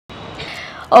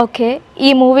Okay. ఈ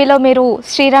మూవీలో మీరు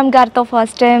శ్రీరామ్ గారితో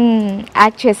ఫస్ట్ టైం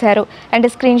యాక్ట్ చేశారు అండ్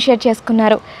స్క్రీన్ షేర్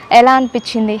చేసుకున్నారు. ఎలా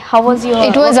అనిపించింది? How was your?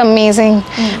 It was amazing.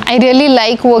 I really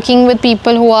like working with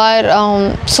people who are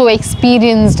so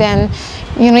experienced, and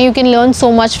you can learn so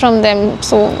much from them.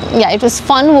 So yeah, it was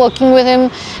fun working with him,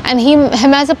 and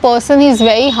him as a person, he's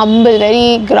very humble, very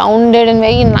grounded and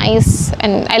very nice,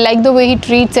 and I like the way he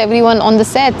treats everyone on the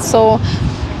set. So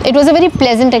it was a very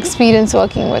pleasant experience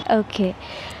working with. Okay.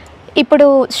 ఇప్పుడు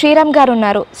శ్రీరామ్ గారు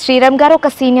ఉన్నారు. శ్రీరామ్ గారు ఒక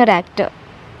senior actor,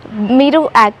 మీరు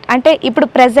act అంటే ఇప్పుడు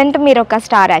present మీరు ఒక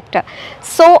స్టార్ యాక్టర్.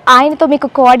 సో ఆయనతో మీకు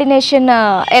కోఆర్డినేషన్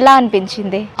ఎలా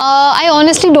అనిపించింది? I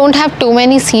honestly don't have too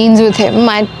many scenes with him.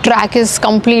 My track is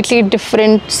completely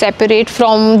different, separate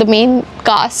from the main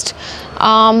cast.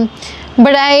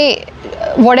 But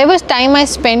whatever time I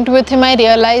spent with him, I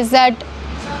realized that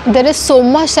there is so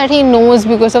much that he knows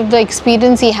because of the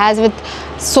experience he has with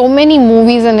so many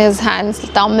movies in his hands,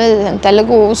 Tamil and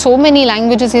Telugu, so many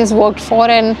languages he has worked for,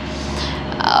 and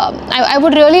I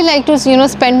would really like to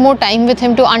spend more time with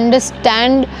him to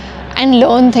understand and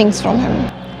learn things from him.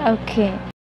 Okay.